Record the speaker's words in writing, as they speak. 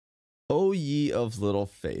O ye of little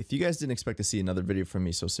faith. You guys didn't expect to see another video from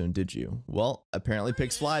me so soon, did you? Well, apparently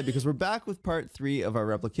pigs fly, because we're back with part 3 of our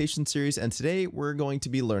replication series, and today we're going to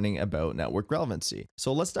be learning about network relevancy.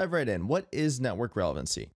 So let's dive right in. What is network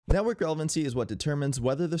relevancy? Network relevancy is what determines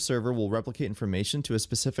whether the server will replicate information to a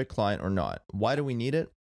specific client or not. Why do we need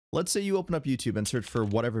it? Let's say you open up YouTube and search for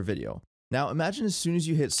whatever video. Now imagine as soon as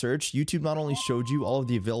you hit search, YouTube not only showed you all of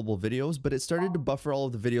the available videos, but it started to buffer all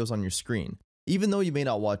of the videos on your screen. Even though you may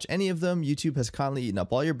not watch any of them, YouTube has kindly eaten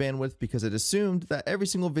up all your bandwidth because it assumed that every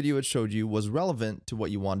single video it showed you was relevant to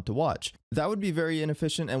what you wanted to watch. That would be very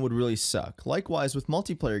inefficient and would really suck. Likewise, with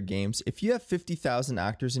multiplayer games, if you have 50,000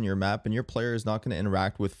 actors in your map and your player is not going to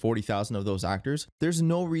interact with 40,000 of those actors, there's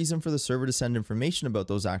no reason for the server to send information about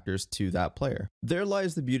those actors to that player. There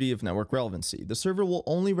lies the beauty of network relevancy. The server will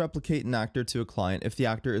only replicate an actor to a client if the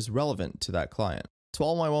actor is relevant to that client. To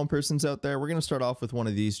all my one persons out there, we're going to start off with one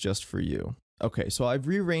of these just for you. Okay, so I've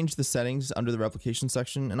rearranged the settings under the replication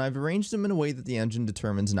section, and I've arranged them in a way that the engine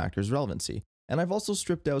determines an actor's relevancy. And I've also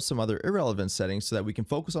stripped out some other irrelevant settings so that we can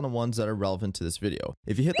focus on the ones that are relevant to this video.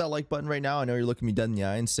 If you hit that like button right now, I know you're looking me dead in the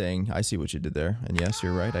eye and saying, I see what you did there. And yes,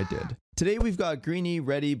 you're right, I did. Today we've got Greeny,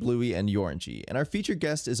 Reddy, Bluey, and Orangey, and our featured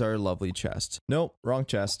guest is our lovely chest. Nope, wrong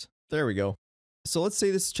chest. There we go. So let's say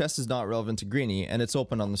this chest is not relevant to Greeny and it's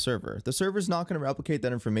open on the server. The server's not going to replicate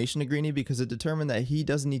that information to Greeny because it determined that he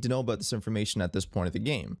doesn't need to know about this information at this point of the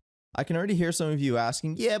game. I can already hear some of you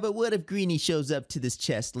asking, yeah, but what if Greeny shows up to this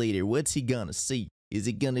chest later? What's he gonna see? Is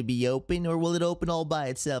it gonna be open, or will it open all by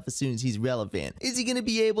itself as soon as he's relevant? Is he gonna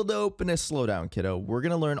be able to open a slow down, kiddo? We're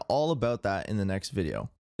gonna learn all about that in the next video.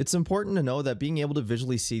 It's important to know that being able to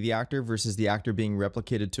visually see the actor versus the actor being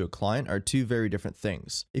replicated to a client are two very different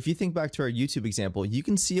things. If you think back to our YouTube example, you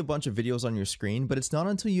can see a bunch of videos on your screen, but it's not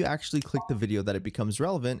until you actually click the video that it becomes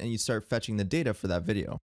relevant and you start fetching the data for that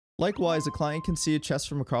video. Likewise, a client can see a chest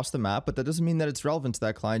from across the map, but that doesn't mean that it's relevant to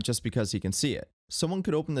that client just because he can see it. Someone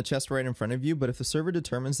could open the chest right in front of you, but if the server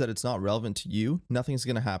determines that it's not relevant to you, nothing's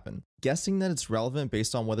going to happen. Guessing that it's relevant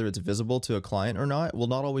based on whether it's visible to a client or not will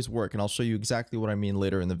not always work, and I'll show you exactly what I mean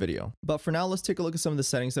later in the video. But for now, let's take a look at some of the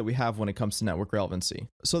settings that we have when it comes to network relevancy.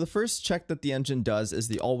 So the first check that the engine does is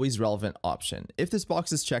the always relevant option. If this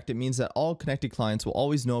box is checked, it means that all connected clients will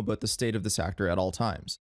always know about the state of this actor at all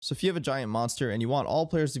times. So if you have a giant monster and you want all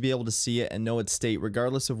players to be able to see it and know its state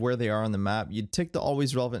regardless of where they are on the map, you'd tick the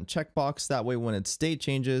always relevant checkbox. That way when its state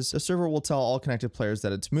changes, the server will tell all connected players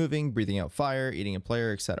that it's moving, breathing out fire, eating a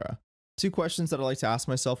player, etc. Two questions that I like to ask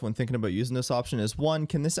myself when thinking about using this option is 1,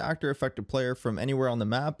 can this actor affect a player from anywhere on the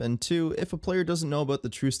map? And 2, if a player doesn't know about the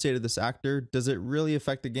true state of this actor, does it really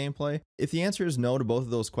affect the gameplay? If the answer is no to both of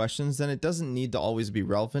those questions, then it doesn't need to always be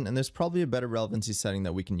relevant, and there's probably a better relevancy setting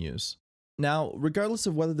that we can use. Now, regardless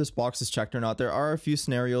of whether this box is checked or not, there are a few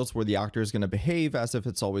scenarios where the actor is going to behave as if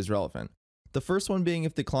it's always relevant. The first one being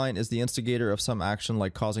if the client is the instigator of some action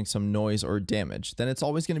like causing some noise or damage, then it's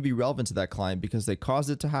always going to be relevant to that client because they caused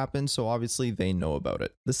it to happen, so obviously they know about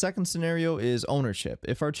it. The second scenario is ownership.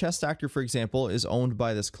 If our chest actor, for example, is owned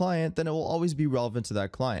by this client, then it will always be relevant to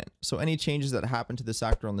that client. So any changes that happen to this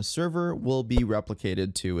actor on the server will be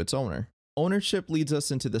replicated to its owner. Ownership leads us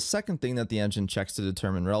into the second thing that the engine checks to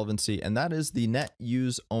determine relevancy, and that is the net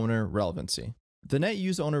use owner relevancy. The net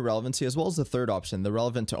use owner relevancy, as well as the third option, the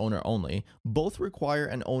relevant to owner only, both require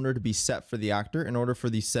an owner to be set for the actor in order for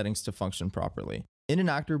these settings to function properly. In an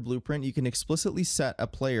actor blueprint, you can explicitly set a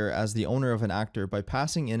player as the owner of an actor by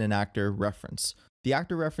passing in an actor reference. The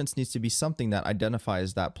actor reference needs to be something that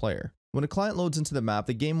identifies that player. When a client loads into the map,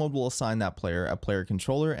 the game mode will assign that player a player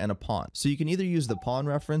controller and a pawn. So you can either use the pawn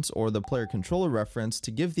reference or the player controller reference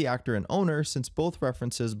to give the actor an owner, since both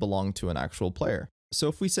references belong to an actual player. So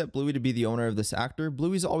if we set Bluey to be the owner of this actor,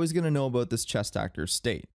 Bluey's always going to know about this chest actor's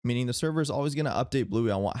state, meaning the server is always going to update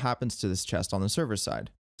Bluey on what happens to this chest on the server side.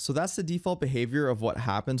 So that's the default behavior of what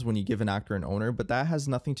happens when you give an actor an owner, but that has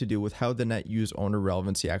nothing to do with how the net use owner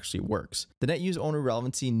relevancy actually works. The net use owner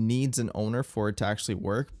relevancy needs an owner for it to actually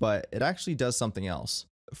work, but it actually does something else.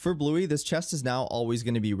 For Bluey, this chest is now always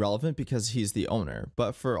going to be relevant because he's the owner,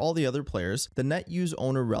 but for all the other players, the net use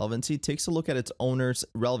owner relevancy takes a look at its owner's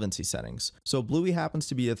relevancy settings. So Bluey happens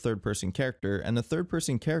to be a third-person character, and the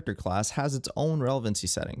third-person character class has its own relevancy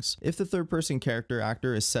settings. If the third-person character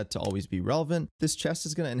actor is set to always be relevant, this chest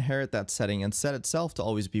is going to inherit that setting and set itself to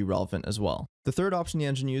always be relevant as well. The third option the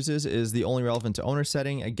engine uses is the only relevant to owner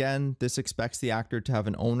setting. Again, this expects the actor to have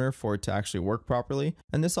an owner for it to actually work properly,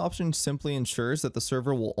 and this option simply ensures that the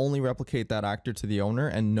server will only replicate that actor to the owner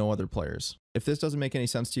and no other players. If this doesn't make any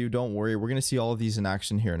sense to you, don't worry, we're going to see all of these in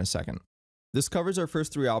action here in a second. This covers our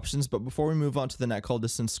first 3 options, but before we move on to the net call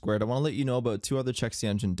distance squared, I want to let you know about 2 other checks the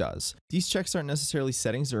engine does. These checks aren't necessarily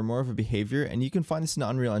settings, they're more of a behavior, and you can find this in the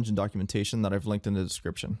Unreal Engine documentation that I've linked in the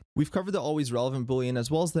description. We've covered the always relevant boolean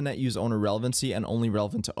as well as the net use owner relevancy and only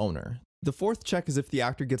relevant to owner. The 4th check is if the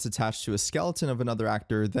actor gets attached to a skeleton of another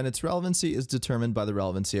actor, then its relevancy is determined by the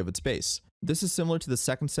relevancy of its base. This is similar to the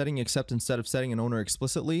 2nd setting, except instead of setting an owner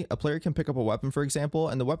explicitly, a player can pick up a weapon for example,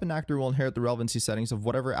 and the weapon actor will inherit the relevancy settings of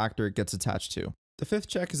whatever actor it gets attached to. The 5th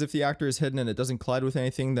check is if the actor is hidden and it doesn't collide with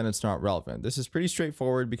anything, then it's not relevant. This is pretty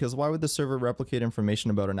straightforward because why would the server replicate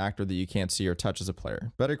information about an actor that you can't see or touch as a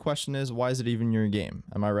player? Better question is, why is it even in your game?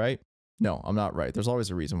 Am I right? No, I'm not right. There's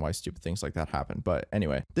always a reason why stupid things like that happen. But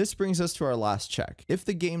anyway, this brings us to our last check. If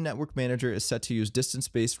the game network manager is set to use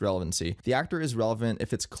distance-based relevancy, the actor is relevant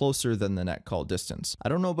if it's closer than the net call distance. I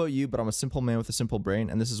don't know about you, but I'm a simple man with a simple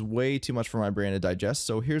brain, and this is way too much for my brain to digest,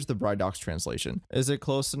 so here's the Brydocs translation. Is it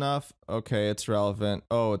close enough? Okay, it's relevant.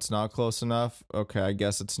 Oh, it's not close enough? Okay, I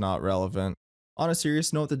guess it's not relevant. On a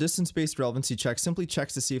serious note, the distance-based relevancy check simply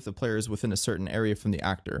checks to see if the player is within a certain area from the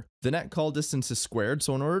actor. The net call distance is squared,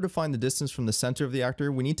 so in order to find the distance from the center of the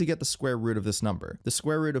actor, we need to get the square root of this number. The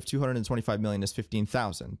square root of 225 million is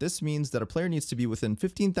 15,000. This means that a player needs to be within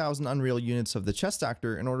 15,000 Unreal units of the chest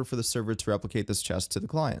actor in order for the server to replicate this chest to the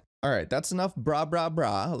client. Alright, that's enough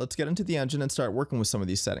brah. Let's get into the engine and start working with some of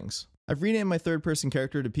these settings. I've renamed my third-person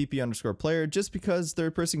character to pp_player just because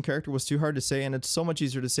third-person character was too hard to say and it's so much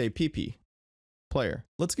easier to say pp. Player.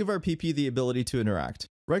 Let's give our PP the ability to interact.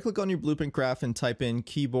 Right click on your blueprint graph and type in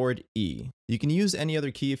keyboard E. You can use any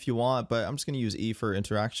other key if you want, but I'm just going to use E for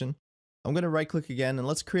interaction. I'm going to right click again and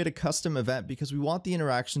let's create a custom event because we want the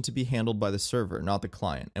interaction to be handled by the server, not the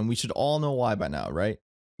client. And we should all know why by now, right?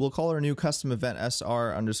 We'll call our new custom event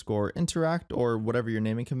sr_interact or whatever your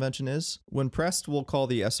naming convention is. When pressed, we'll call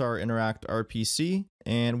the sr interact RPC.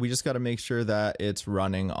 And we just got to make sure that it's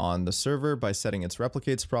running on the server by setting its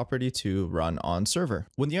replicates property to run on server.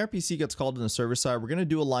 When the RPC gets called on the server side, we're going to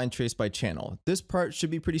do a line trace by channel. This part should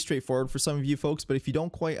be pretty straightforward for some of you folks, but if you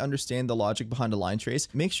don't quite understand the logic behind a line trace,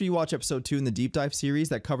 make sure you watch episode 2 in the deep dive series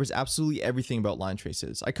that covers absolutely everything about line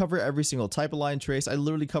traces. I cover every single type of line trace. I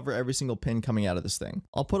literally cover every single pin coming out of this thing.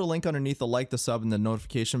 I'll put a link underneath the like, the sub, and the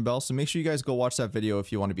notification bell, so make sure you guys go watch that video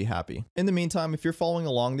if you want to be happy. In the meantime, if you're following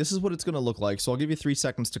along, this is what it's going to look like, so I'll give you 3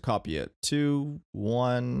 seconds to copy it. 2,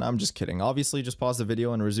 1, I'm just kidding. Obviously, just pause the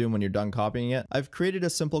video and resume when you're done copying it. I've created a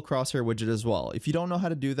simple crosshair widget as well. If you don't know how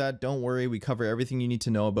to do that, don't worry, we cover everything you need to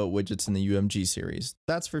know about widgets in the UMG series.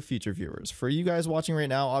 That's for future viewers. For you guys watching right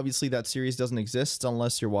now, obviously that series doesn't exist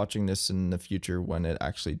unless you're watching this in the future when it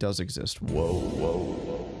actually does exist.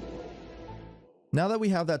 Whoa. Now that we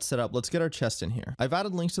have that set up, let's get our chest in here. I've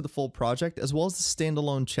added links to the full project as well as the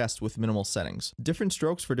standalone chest with minimal settings. Different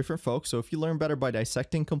strokes for different folks, so if you learn better by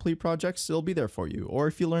dissecting complete projects, it'll be there for you. Or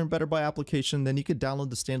if you learn better by application, then you could download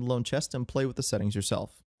the standalone chest and play with the settings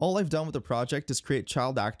yourself. All I've done with the project is create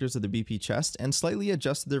child actors of the BP chest and slightly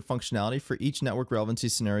adjusted their functionality for each network relevancy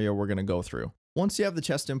scenario we're going to go through. Once you have the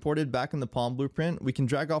chest imported back in the Palm blueprint, we can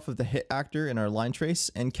drag off of the hit actor in our line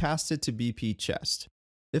trace and cast it to BP chest.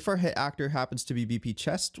 If our hit actor happens to be BP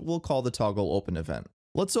chest, we'll call the toggle open event.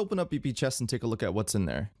 Let's open up BP chest and take a look at what's in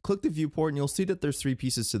there. Click the viewport and you'll see that there's 3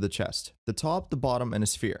 pieces to the chest: the top, the bottom, and a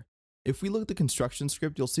sphere. If we look at the construction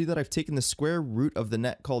script, you'll see that I've taken the square root of the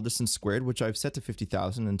net call distance squared, which I've set to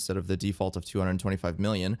 50,000 instead of the default of 225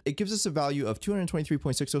 million. It gives us a value of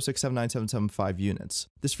 223.606797775 units.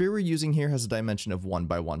 The sphere we're using here has a dimension of 1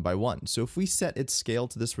 by 1 by 1. So if we set its scale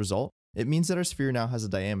to this result, it means that our sphere now has a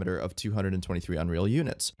diameter of 223 Unreal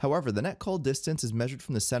units. However, the net call distance is measured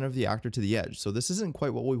from the center of the actor to the edge, so this isn't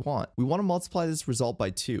quite what we want. We want to multiply this result by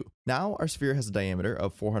 2. Now our sphere has a diameter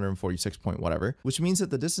of 446 point whatever, which means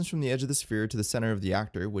that the distance from the edge of the sphere to the center of the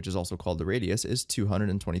actor, which is also called the radius, is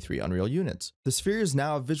 223 Unreal units. The sphere is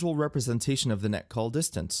now a visual representation of the net call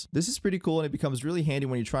distance. This is pretty cool and it becomes really handy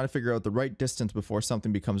when you're trying to figure out the right distance before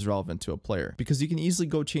something becomes relevant to a player, because you can easily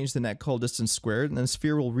go change the net call distance squared and the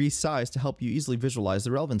sphere will resize to help you easily visualize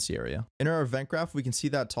the relevancy area. In our event graph, we can see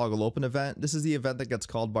that toggle open event. This is the event that gets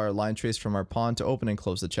called by our line trace from our pawn to open and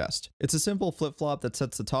close the chest. It's a simple flip-flop that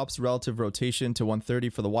sets the top's relative rotation to 130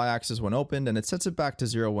 for the y-axis when opened, and it sets it back to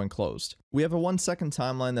 0 when closed. We have a 1-second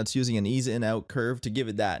timeline that's using an ease in out curve to give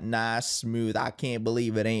it that nice, smooth, I can't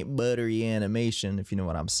believe it ain't buttery animation, if you know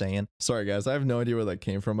what I'm saying. Sorry guys, I have no idea where that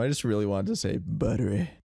came from. I just really wanted to say buttery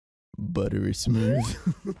smooth.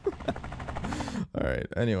 Alright,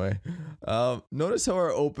 anyway, Notice how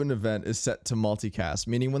our open event is set to multicast,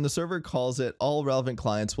 meaning when the server calls it, all relevant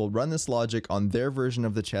clients will run this logic on their version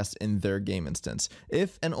of the chest in their game instance,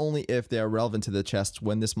 if and only if they are relevant to the chest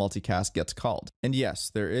when this multicast gets called. And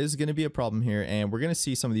yes, there is going to be a problem here, and we're going to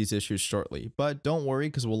see some of these issues shortly, but don't worry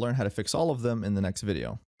because we'll learn how to fix all of them in the next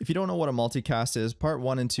video. If you don't know what a multicast is, part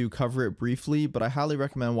 1 and 2 cover it briefly, but I highly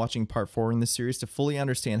recommend watching part 4 in this series to fully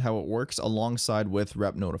understand how it works alongside with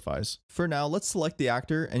rep notifies. For now, let's select the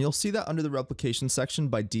actor, and you'll see that under the replication section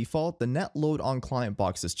by default, the net load on client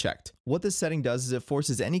box is checked. What this setting does is it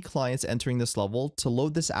forces any clients entering this level to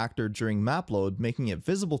load this actor during map load, making it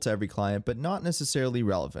visible to every client, but not necessarily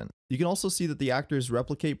relevant. You can also see that the actor's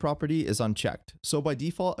replicate property is unchecked. So by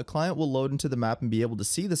default, a client will load into the map and be able to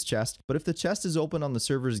see this chest, but if the chest is open on the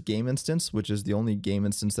server's game instance, which is the only game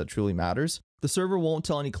instance that truly matters, the server won't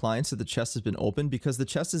tell any clients that the chest has been opened because the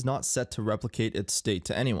chest is not set to replicate its state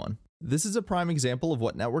to anyone. This is a prime example of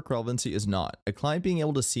what network relevancy is not. A client being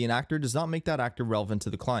able to see an actor does not make that actor relevant to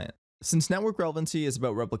the client. Since network relevancy is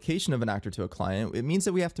about replication of an actor to a client, it means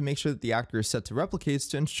that we have to make sure that the actor is set to replicates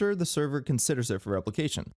to ensure the server considers it for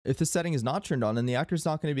replication. If the setting is not turned on, then the actor is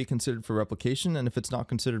not going to be considered for replication, and if it's not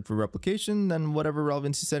considered for replication, then whatever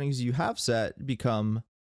relevancy settings you have set become,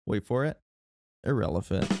 wait for it,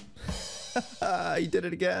 irrelevant. You did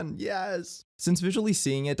it again, yes! Since visually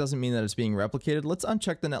seeing it doesn't mean that it's being replicated, let's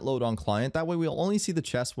uncheck the net load on client, that way we'll only see the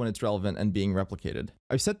chest when it's relevant and being replicated.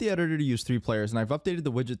 I've set the editor to use 3 players, and I've updated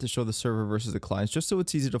the widget to show the server versus the clients just so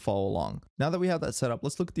it's easy to follow along. Now that we have that set up,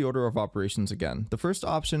 let's look at the order of operations again. The first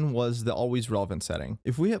option was the always relevant setting.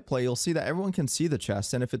 If we hit play, you'll see that everyone can see the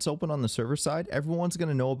chest, and if it's open on the server side, everyone's going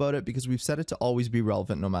to know about it because we've set it to always be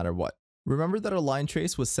relevant no matter what. Remember that our line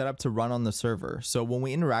trace was set up to run on the server, so when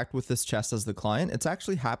we interact with this chest as the client, it's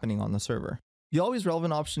actually happening on the server. The always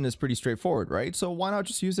relevant option is pretty straightforward, right? So why not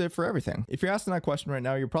just use it for everything? If you're asking that question right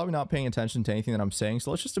now, you're probably not paying attention to anything that I'm saying,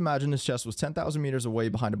 so let's just imagine this chest was 10,000 meters away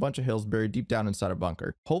behind a bunch of hills buried deep down inside a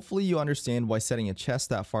bunker. Hopefully you understand why setting a chest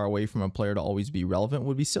that far away from a player to always be relevant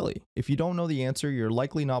would be silly. If you don't know the answer, you're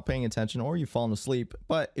likely not paying attention or you've fallen asleep,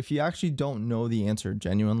 but if you actually don't know the answer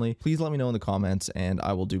genuinely, please let me know in the comments and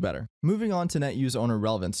I will do better. Moving on to net use owner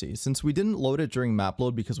relevancy. Since we didn't load it during map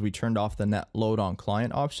load because we turned off the net load on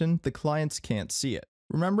client option, the clients can't see it.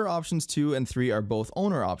 Remember, options 2 and 3 are both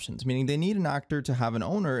owner options, meaning they need an actor to have an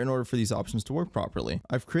owner in order for these options to work properly.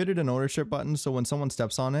 I've created an ownership button so when someone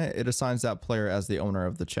steps on it, it assigns that player as the owner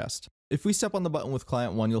of the chest. If we step on the button with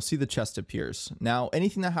client 1, you'll see the chest appears. Now,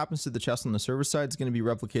 anything that happens to the chest on the server side is going to be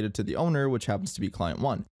replicated to the owner, which happens to be client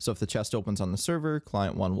 1. So if the chest opens on the server,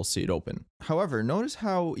 client 1 will see it open. However, notice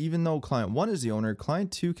how even though client 1 is the owner,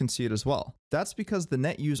 client 2 can see it as well. That's because the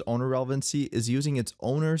net use owner relevancy is using its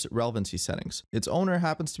owner's relevancy settings. Its owner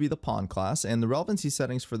happens to be the pawn class, and the relevancy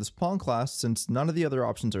settings for this pawn class, since none of the other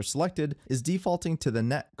options are selected, is defaulting to the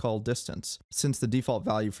net call distance. Since the default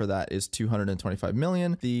value for that is 225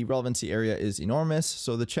 million, the relevancy area is enormous,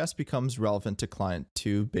 so the chest becomes relevant to client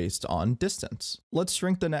 2 based on distance. Let's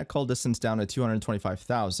shrink the net call distance down to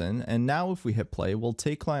 225,000, and now if we hit play, we'll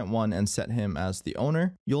take client 1 and set him as the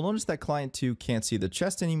owner. You'll notice that client 2 can't see the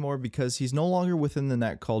chest anymore because he's no longer within the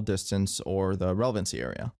net call distance or the relevancy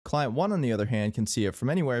area. Client 1, on the other hand, can see it from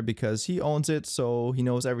anywhere because he owns it, so he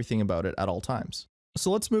knows everything about it at all times. So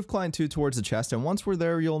let's move client 2 towards the chest, and once we're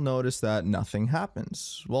there, you'll notice that nothing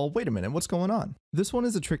happens. Well, wait a minute, what's going on? This one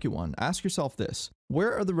is a tricky one. Ask yourself this: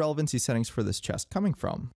 where are the relevancy settings for this chest coming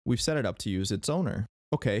from? We've set it up to use its owner.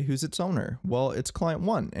 Okay, who's its owner? Well, it's client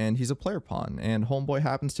 1, and he's a player pawn, and homeboy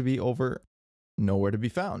happens to be over nowhere to be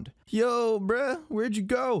found. Yo, bruh, where'd you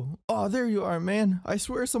go? Oh, there you are, man. I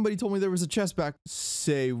swear somebody told me there was a chest back.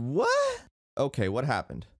 Say what? Okay, what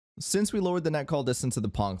happened? Since we lowered the net call distance of the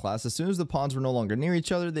pawn class, as soon as the pawns were no longer near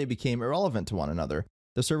each other, they became irrelevant to one another.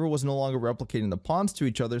 The server was no longer replicating the pawns to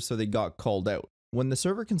each other, so they got called out. When the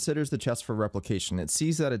server considers the chest for replication, it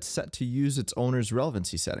sees that it's set to use its owner's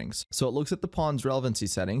relevancy settings. So it looks at the pawn's relevancy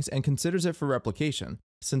settings and considers it for replication.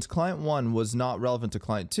 Since client 1 was not relevant to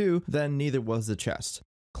client 2, then neither was the chest.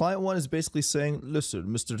 Client 1 is basically saying, listen,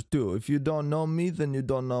 Mr. 2, if you don't know me, then you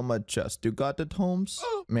don't know my chest. You got it, Holmes?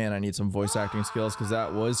 Man, I need some voice acting skills because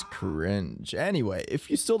that was cringe. Anyway, if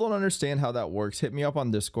you still don't understand how that works, hit me up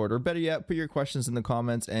on Discord, or better yet, put your questions in the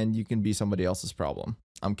comments and you can be somebody else's problem.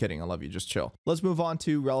 I'm kidding, I love you, just chill. Let's move on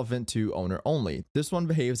to relevant to owner only. This one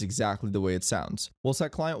behaves exactly the way it sounds. We'll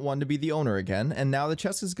set client 1 to be the owner again, and now the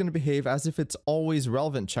chest is going to behave as if its always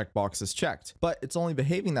relevant checkbox is checked, but it's only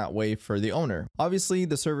behaving that way for the owner. Obviously,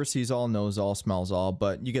 the server sees all, knows all, smells all,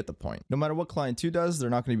 but you get the point. No matter what client 2 does,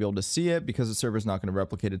 they're not going to be able to see it because the server's not going to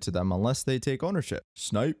replicate it to them unless they take ownership.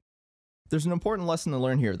 Snipe. There's an important lesson to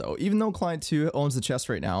learn here though. Even though client 2 owns the chest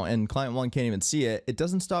right now and client 1 can't even see it, it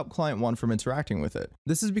doesn't stop client 1 from interacting with it.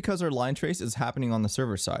 This is because our line trace is happening on the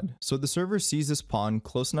server side. So the server sees this pawn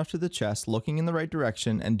close enough to the chest, looking in the right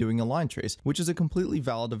direction and doing a line trace, which is a completely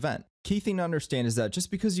valid event. Key thing to understand is that just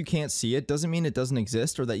because you can't see it doesn't mean it doesn't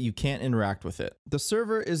exist or that you can't interact with it. The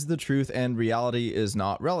server is the truth and reality is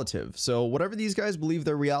not relative. So whatever these guys believe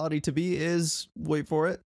their reality to be is, wait for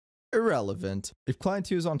it, irrelevant. If client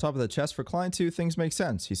 2 is on top of the chest, for client 2, things make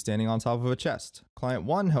sense. He's standing on top of a chest. Client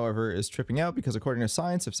 1, however, is tripping out because according to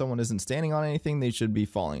science, if someone isn't standing on anything, they should be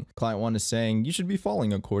falling. Client 1 is saying, you should be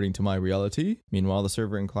falling according to my reality. Meanwhile, the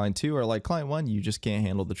server and client 2 are like, client 1, you just can't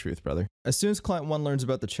handle the truth, brother. As soon as client 1 learns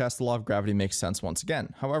about the chest, the law of gravity makes sense once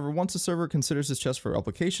again. However, once the server considers this chest for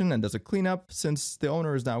replication and does a cleanup, since the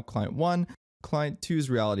owner is now client 1, client 2's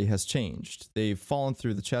reality has changed. They've fallen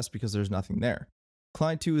through the chest because there's nothing there.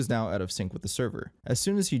 Client 2 is now out of sync with the server. As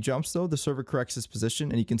soon as he jumps though, the server corrects his position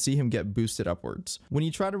and you can see him get boosted upwards. When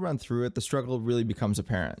you try to run through it, the struggle really becomes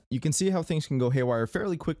apparent. You can see how things can go haywire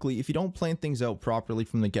fairly quickly if you don't plan things out properly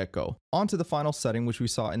from the get-go. On to the final setting, which we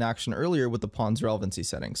saw in action earlier with the pawn's relevancy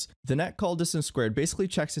settings. The net call distance squared basically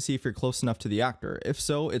checks to see if you're close enough to the actor. If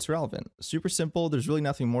so, it's relevant. Super simple, there's really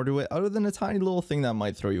nothing more to it other than a tiny little thing that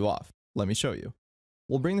might throw you off. Let me show you.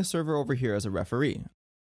 We'll bring the server over here as a referee.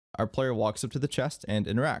 Our player walks up to the chest and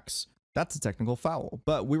interacts. That's a technical foul,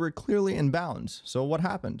 but we were clearly in bounds, so what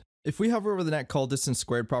happened? If we hover over the net call distance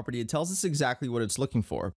squared property, it tells us exactly what it's looking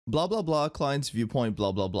for. Blah blah blah, client's viewpoint,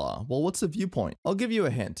 blah blah blah. Well, what's the viewpoint? I'll give you a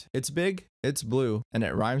hint. It's big, it's blue, and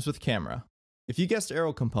it rhymes with camera. If you guessed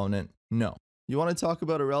arrow component, no. You want to talk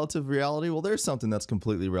about a relative reality? Well, there's something that's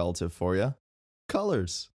completely relative for you.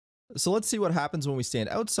 Colors. So let's see what happens when we stand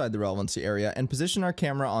outside the relevancy area and position our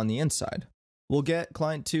camera on the inside. We'll get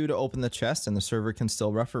client 2 to open the chest and the server can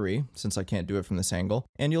still referee, since I can't do it from this angle,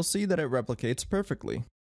 and you'll see that it replicates perfectly.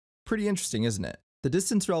 Pretty interesting, isn't it? The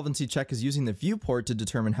distance relevancy check is using the viewport to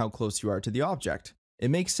determine how close you are to the object.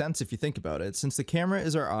 It makes sense if you think about it, since the camera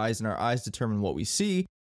is our eyes and our eyes determine what we see.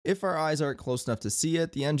 If our eyes aren't close enough to see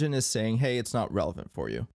it, the engine is saying, hey, it's not relevant for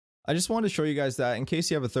you. I just wanted to show you guys that in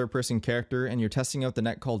case you have a third-person character and you're testing out the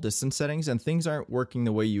net call distance settings and things aren't working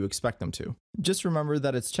the way you expect them to. Just remember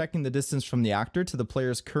that it's checking the distance from the actor to the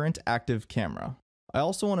player's current active camera. I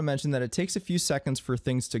also want to mention that it takes a few seconds for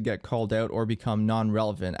things to get called out or become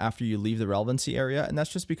non-relevant after you leave the relevancy area, and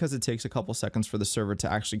that's just because it takes a couple seconds for the server to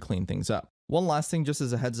actually clean things up. One last thing just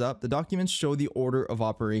as a heads up, the documents show the order of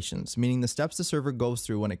operations, meaning the steps the server goes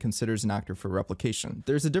through when it considers an actor for replication.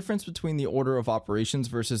 There's a difference between the order of operations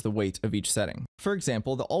versus the weight of each setting. For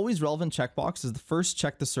example, the always relevant checkbox is the first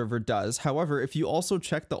check the server does. However, if you also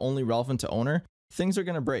check the only relevant to owner, things are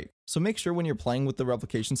going to break. So make sure when you're playing with the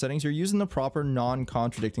replication settings, you're using the proper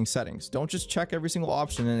non-contradicting settings. Don't just check every single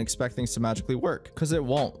option and expect things to magically work, because it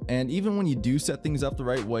won't. And even when you do set things up the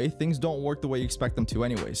right way, things don't work the way you expect them to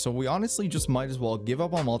anyway. So we honestly just might as well give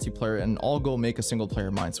up on multiplayer and all go make a single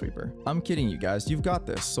player Minesweeper. I'm kidding you guys, you've got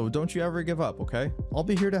this, so don't you ever give up, okay? I'll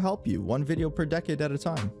be here to help you, one video per decade at a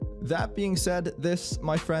time. That being said, this,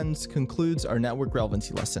 my friends, concludes our network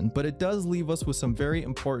relevancy lesson, but it does leave us with some very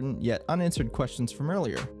important yet unanswered questions from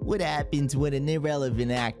earlier. What happens when an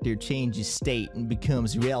irrelevant actor changes state and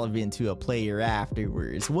becomes relevant to a player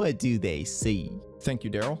afterwards? What do they see? Thank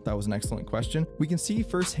you, Daryl. That was an excellent question. We can see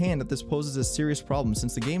firsthand that this poses a serious problem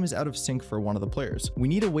since the game is out of sync for one of the players. We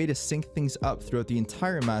need a way to sync things up throughout the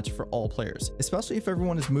entire match for all players, especially if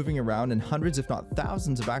everyone is moving around and hundreds if not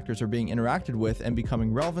thousands of actors are being interacted with and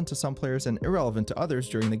becoming relevant to some players and irrelevant to others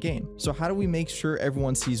during the game. So how do we make sure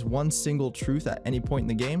everyone sees one single truth at any point in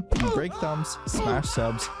the game? We break thumbs, smash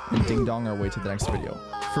subs, and ding dong our way to the next video.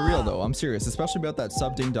 For real though, I'm serious, especially about that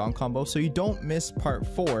sub ding dong combo, so you don't miss part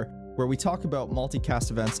 4 where we talk about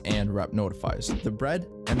multicast events and rep notifies, the bread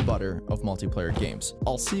and butter of multiplayer games.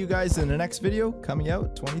 I'll see you guys in the next video coming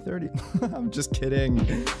out 2030. I'm just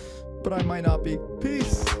kidding, but I might not be.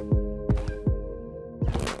 Peace.